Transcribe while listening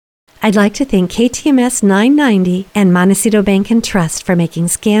I'd like to thank KTMS 990 and Montecito Bank and Trust for making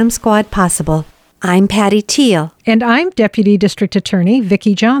Scam Squad possible. I'm Patty Teal. And I'm Deputy District Attorney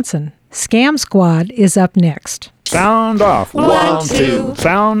Vicki Johnson. Scam Squad is up next. Sound off. 1, 2.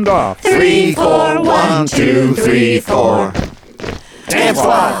 Sound off. 3, 4. 1, 2, 3, 4. Scam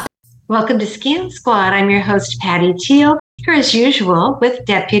Squad. Welcome to Scam Squad. I'm your host, Patty Teal, here as usual with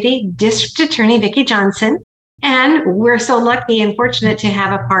Deputy District Attorney Vicki Johnson. And we're so lucky and fortunate to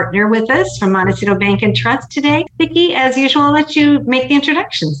have a partner with us from Montecito Bank and Trust today. Vicki, as usual, I'll let you make the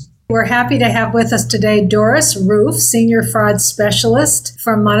introductions. We're happy to have with us today Doris Roof, Senior Fraud Specialist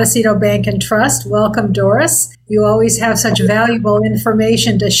from Montecito Bank and Trust. Welcome, Doris. You always have such valuable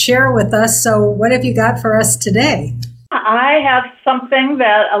information to share with us. So what have you got for us today? I have something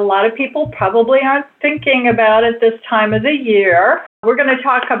that a lot of people probably aren't thinking about at this time of the year. We're going to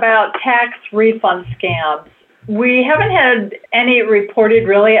talk about tax refund scams. We haven't had any reported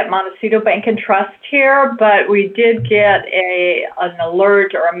really at Montecito Bank and Trust here, but we did get an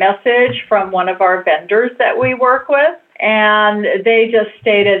alert or a message from one of our vendors that we work with, and they just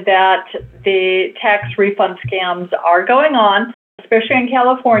stated that the tax refund scams are going on, especially in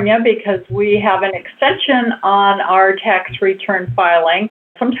California, because we have an extension on our tax return filing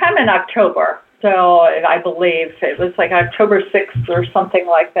sometime in October. So I believe it was like October 6th or something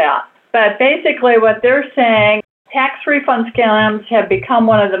like that. But basically what they're saying, tax refund scams have become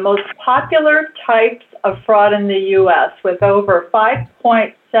one of the most popular types of fraud in the U.S., with over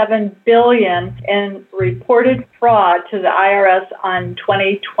 $5.7 billion in reported fraud to the IRS on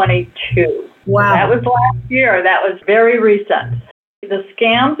 2022. Wow. That was last year. That was very recent. The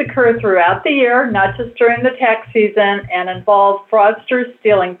scams occur throughout the year, not just during the tax season, and involve fraudsters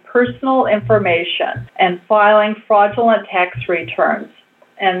stealing personal information and filing fraudulent tax returns,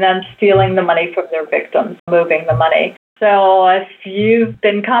 and then stealing the money from their victims, moving the money. So if you've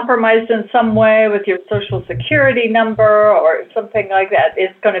been compromised in some way with your Social Security number or something like that,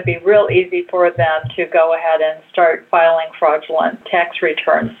 it's going to be real easy for them to go ahead and start filing fraudulent tax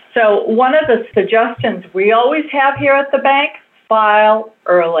returns. So one of the suggestions we always have here at the bank, file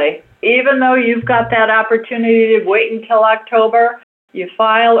early. Even though you've got that opportunity to wait until October, you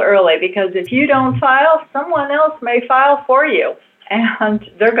file early, because if you don't file, someone else may file for you, and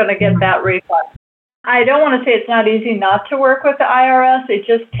they're going to get that refund. I don't want to say it's not easy not to work with the IRS. It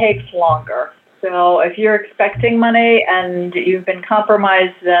just takes longer. So if you're expecting money and you've been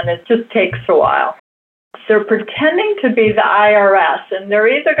compromised, then it just takes a while. They're pretending to be the IRS, and they're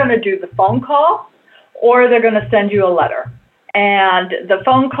either going to do the phone call or they're going to send you a letter. And the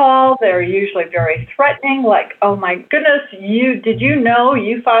phone call, they're usually very threatening, like, oh my goodness, did you know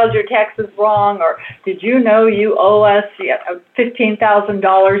you filed your taxes wrong? Or did you know you owe us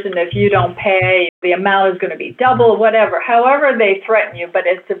 $15,000, and if you don't pay, the amount is going to be double, whatever. However they threaten you, but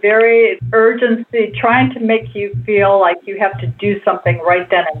it's a very urgency, trying to make you feel like you have to do something right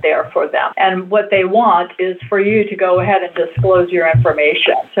then and there for them. And what they want is for you to go ahead and disclose your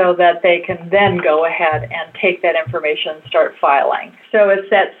information so that they can then go ahead and take that information and start filing. So it's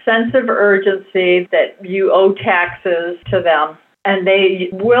that sense of urgency that you owe taxes to them, and they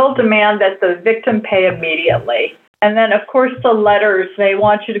will demand that the victim pay immediately. And then, of course, the letters, they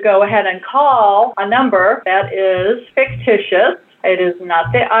want you to go ahead and call a number that is fictitious. It is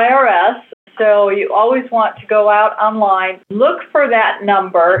not the IRS. So you always want to go out online, look for that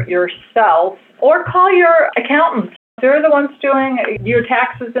number yourself, or call your accountant. They're the ones doing your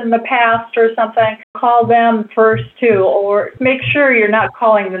taxes in the past or something. Call them first, too, or make sure you're not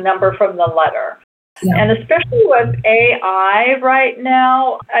calling the number from the letter. Yeah. And especially with AI right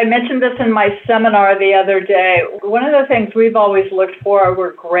now, I mentioned this in my seminar the other day. One of the things we've always looked for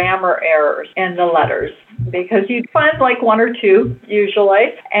were grammar errors in the letters, because you'd find like one or two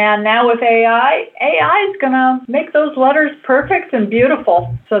usually. And now with AI is going to make those letters perfect and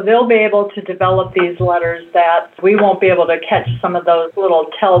beautiful. So they'll be able to develop these letters that we won't be able to catch some of those little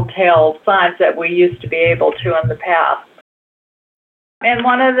telltale signs that we used to be able to in the past. And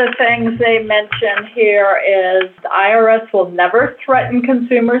one of the things they mention here is the IRS will never threaten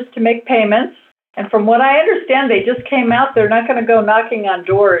consumers to make payments. And from what I understand, they just came out, they're not going to go knocking on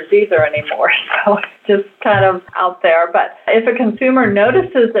doors either anymore. So it's just kind of out there. But if a consumer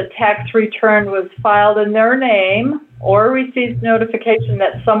notices a tax return was filed in their name or receives notification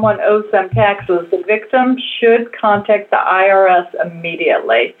that someone owes them taxes, the victim should contact the IRS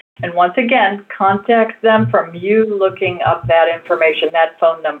immediately. And once again, contact them from you looking up that information, that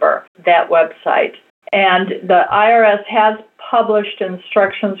phone number, that website. And the IRS has published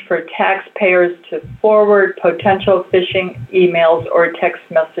instructions for taxpayers to forward potential phishing emails or text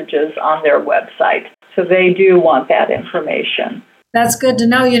messages on their website. So they do want that information. That's good to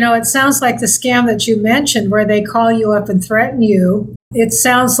know. It sounds like the scam that you mentioned where they call you up and threaten you. It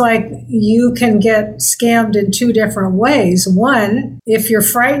sounds like you can get scammed in two different ways. One, if you're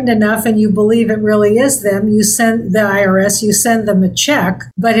frightened enough and you believe it really is them, you send the IRS, you send them a check.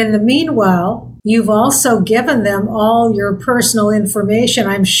 But in the meanwhile, you've also given them all your personal information,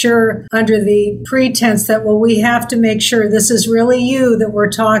 I'm sure under the pretense that, well, we have to make sure this is really you that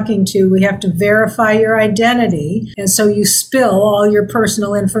we're talking to. We have to verify your identity. And so you spill all your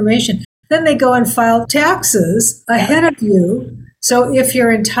personal information. Then they go and file taxes ahead of you. So if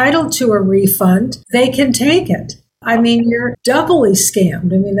you're entitled to a refund, they can take it. I mean, you're doubly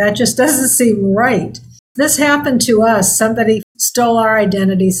scammed. I mean, that just doesn't seem right. This happened to us. Somebody stole our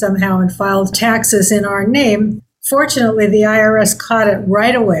identity somehow and filed taxes in our name. Fortunately, the IRS caught it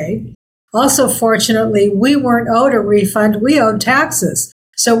right away. Also, fortunately, we weren't owed a refund. We owed taxes.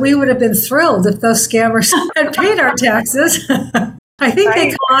 So we would have been thrilled if those scammers had paid our taxes. I think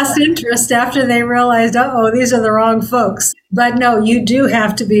they lost interest after they realized, these are the wrong folks. But no, you do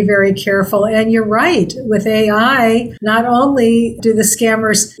have to be very careful. And you're right. With AI, not only do the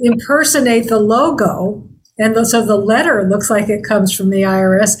scammers impersonate the logo, and so the letter looks like it comes from the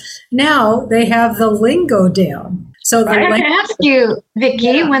IRS, now they have the lingo down. So I have to ask you,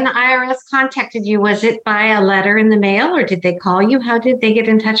 Vicki, when the IRS contacted you, was it by a letter in the mail or did they call you? How did they get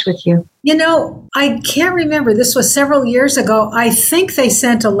in touch with you? I can't remember. This was several years ago. I think they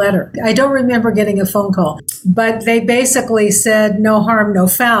sent a letter. I don't remember getting a phone call, but they basically said, no harm, no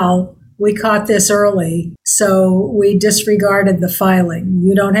foul. We caught this early, so we disregarded the filing.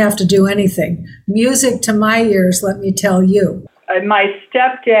 You don't have to do anything. Music to my ears, let me tell you. My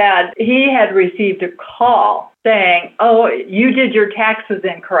stepdad, he had received a call saying, you did your taxes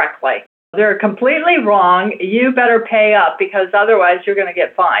incorrectly. They're completely wrong. You better pay up because otherwise you're going to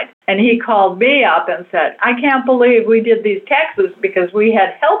get fined. And he called me up and said, I can't believe we did these taxes because we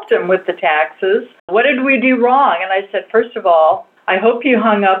had helped him with the taxes. What did we do wrong? And I said, first of all, I hope you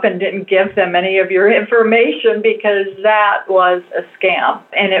hung up and didn't give them any of your information because that was a scam.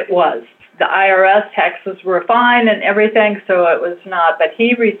 And it was. The IRS taxes were fine and everything, so it was not. But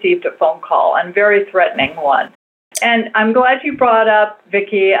he received a phone call, and very threatening one. And I'm glad you brought up,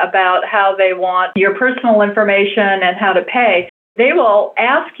 Vicki, about how they want your personal information and how to pay. They will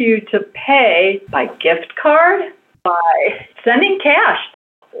ask you to pay by gift card, by sending cash,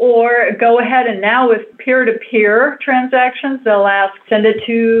 or go ahead and now with peer-to-peer transactions, they'll ask, send it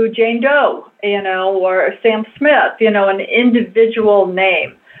to Jane Doe, or Sam Smith, an individual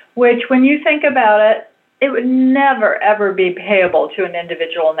name. Which, when you think about it, it would never, ever be payable to an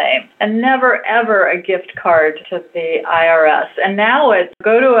individual name and never, ever a gift card to the IRS. And now it's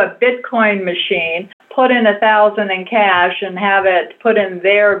go to a Bitcoin machine, put in $1,000 in cash and have it put in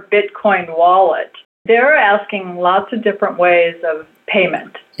their Bitcoin wallet. They're asking lots of different ways of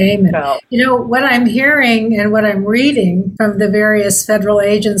payment. Amen. What I'm hearing and what I'm reading from the various federal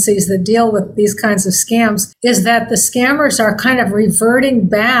agencies that deal with these kinds of scams is that the scammers are kind of reverting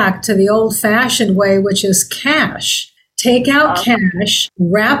back to the old-fashioned way, which is cash. Take out cash,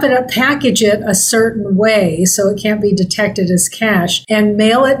 wrap it up, package it a certain way so it can't be detected as cash, and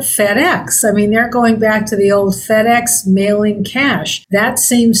mail it FedEx. I mean, they're going back to the old FedEx mailing cash. That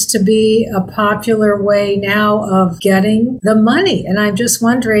seems to be a popular way now of getting the money. And I'm just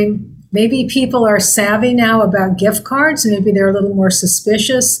wondering, maybe people are savvy now about gift cards. Maybe they're a little more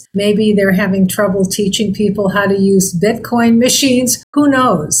suspicious. Maybe they're having trouble teaching people how to use Bitcoin machines. Who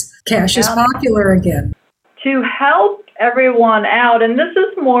knows? Cash is popular again. To help everyone out, and this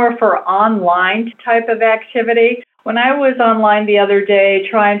is more for online type of activity. When I was online the other day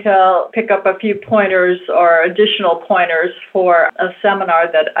trying to pick up a few pointers or additional pointers for a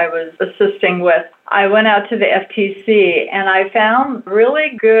seminar that I was assisting with, I went out to the FTC and I found a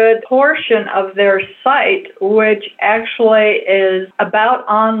really good portion of their site, which actually is about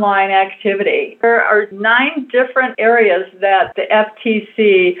online activity. There are 9 different areas that the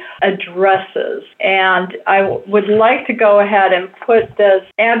FTC addresses, and I would like to go ahead and put this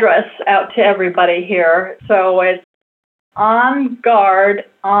address out to everybody here. So it's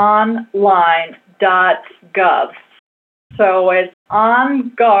onguardonline.gov. So it's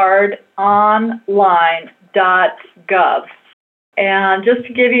onguardonline.gov. And just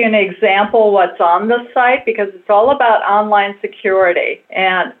to give you an example what's on the site, because it's all about online security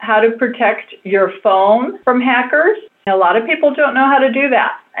and how to protect your phone from hackers. A lot of people don't know how to do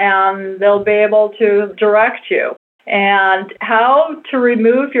that, and they'll be able to direct you. And how to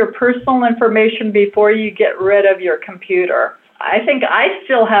remove your personal information before you get rid of your computer. I think I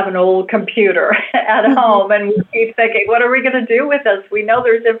still have an old computer at home, and we keep thinking, what are we going to do with this? We know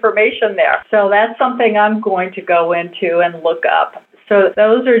there's information there. So that's something I'm going to go into and look up. So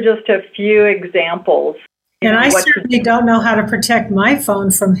those are just a few examples. And I certainly don't know how to protect my phone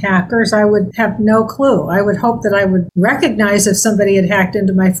from hackers. I would have no clue. I would hope that I would recognize if somebody had hacked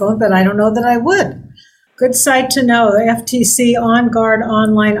into my phone, but I don't know that I would. Good site to know, the FTC On Guard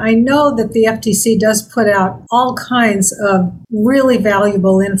Online. I know that the FTC does put out all kinds of really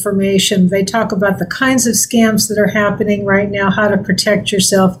valuable information. They talk about the kinds of scams that are happening right now, how to protect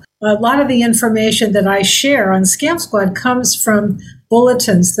yourself. A lot of the information that I share on Scam Squad comes from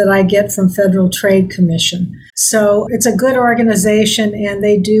bulletins that I get from Federal Trade Commission. So it's a good organization, and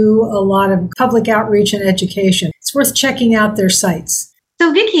they do a lot of public outreach and education. It's worth checking out their sites.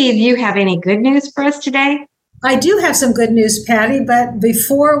 So, Vicki, do you have any good news for us today? I do have some good news, Patty, but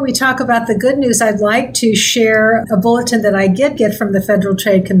before we talk about the good news, I'd like to share a bulletin that I get from the Federal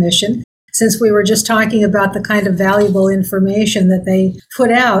Trade Commission, since we were just talking about the kind of valuable information that they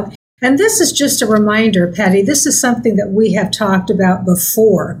put out. And this is just a reminder, Patty, this is something that we have talked about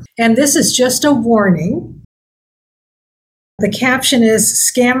before, and this is just a warning. The caption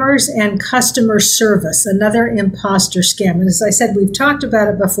is Scammers and Customer Service, another imposter scam. And as I said, we've talked about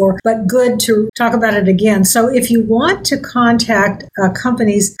it before, but good to talk about it again. So if you want to contact a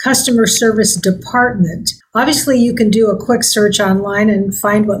company's customer service department, obviously you can do a quick search online and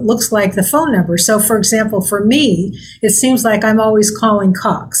find what looks like the phone number. So for example, for me, it seems like I'm always calling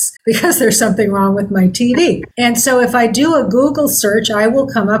Cox because there's something wrong with my TV. And so if I do a Google search, I will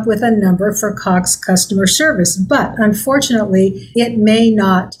come up with a number for Cox customer service. But unfortunately, it may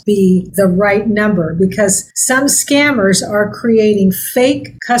not be the right number because some scammers are creating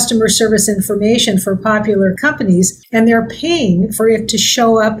fake customer service information for popular companies, and they're paying for it to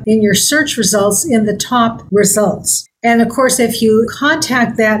show up in your search results in the top results. And of course, if you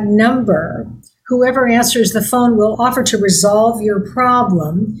contact that number, whoever answers the phone will offer to resolve your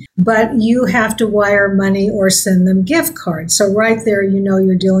problem, but you have to wire money or send them gift cards. So right there, you know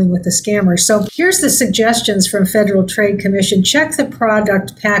you're dealing with a scammer. So here's the suggestions from Federal Trade Commission. Check the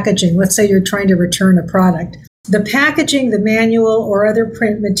product packaging. Let's say you're trying to return a product. The packaging, the manual, or other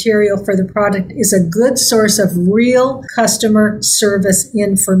print material for the product is a good source of real customer service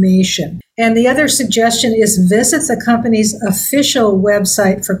information. And the other suggestion is visit the company's official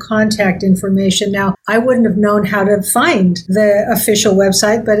website for contact information. Now, I wouldn't have known how to find the official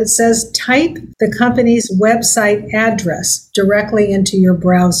website, but it says type the company's website address directly into your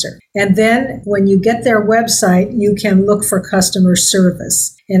browser. And then when you get their website, you can look for customer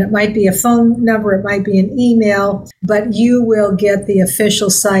service. And it might be a phone number, it might be an email, but you will get the official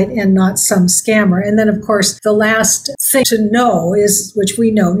site and not some scammer. And then, of course, the last thing to know is, which we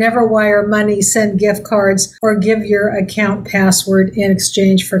know, never wire money, send gift cards, or give your account password in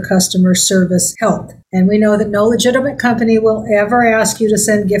exchange for customer service help. And we know that no legitimate company will ever ask you to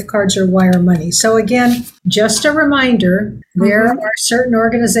send gift cards or wire money. So again, just a reminder, there are certain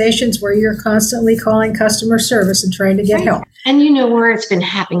organizations where you're constantly calling customer service and trying to get help. And you know where it's been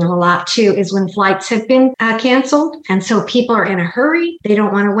happening a lot too is when flights have been canceled. And so people are in a hurry. They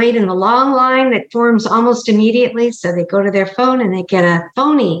don't want to wait in the long line that forms almost immediately. So they go to their phone and they get a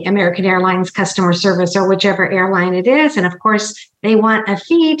phony American Airlines customer service or whichever airline it is. And of course, they want a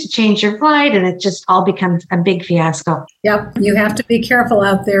fee to change your flight, and it just all becomes a big fiasco. Yep, you have to be careful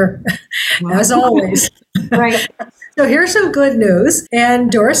out there, as always. Right. So here's some good news.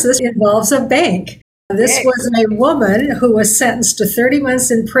 And Doris, this involves a bank. This was a woman who was sentenced to 30 months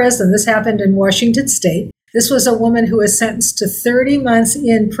in prison. This happened in Washington State. This was a woman who was sentenced to 30 months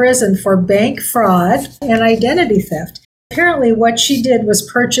in prison for bank fraud and identity theft. Apparently, what she did was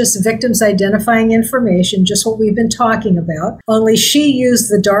purchase victims' identifying information, just what we've been talking about, only she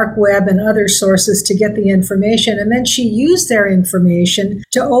used the dark web and other sources to get the information, and then she used their information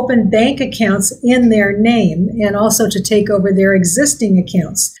to open bank accounts in their name and also to take over their existing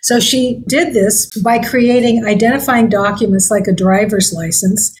accounts. So she did this by creating identifying documents like a driver's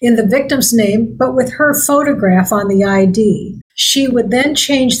license in the victim's name, but with her photograph on the ID. She would then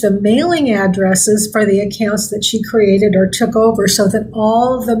change the mailing addresses for the accounts that she created or took over so that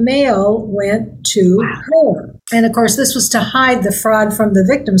all of the mail went to her. And of course, this was to hide the fraud from the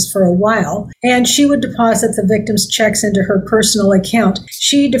victims for a while. And she would deposit the victims' checks into her personal account.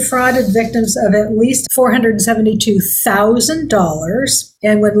 She defrauded victims of at least $472,000.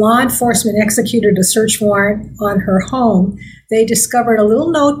 And when law enforcement executed a search warrant on her home, they discovered a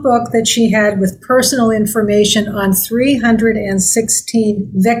little notebook that she had with personal information on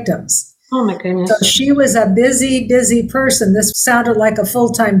 316 victims. Oh, my goodness. So she was a busy, busy person. This sounded like a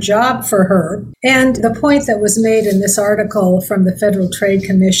full-time job for her. And the point that was made in this article from the Federal Trade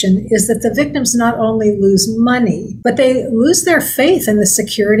Commission is that the victims not only lose money, but they lose their faith in the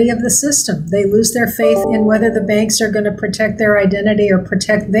security of the system. They lose their faith in whether the banks are going to protect their identity or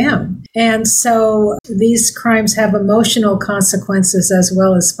protect them. And so these crimes have emotional consequences as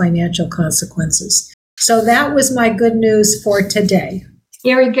well as financial consequences. So that was my good news for today.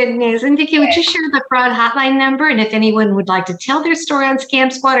 Very good news. And Vicki, would you share the fraud hotline number? And if anyone would like to tell their story on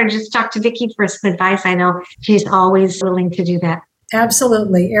Scam Squad or just talk to Vicki for some advice, I know she's always willing to do that.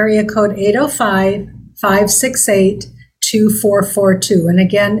 Absolutely. Area code 805-568-2442. And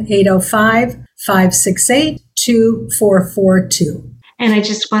again, 805-568-2442. And I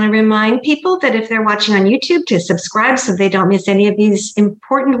just want to remind people that if they're watching on YouTube to subscribe so they don't miss any of these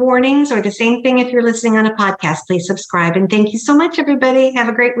important warnings, or the same thing if you're listening on a podcast, please subscribe. And thank you so much, everybody. Have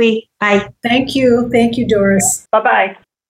a great week. Bye. Thank you. Thank you, Doris. Bye-bye.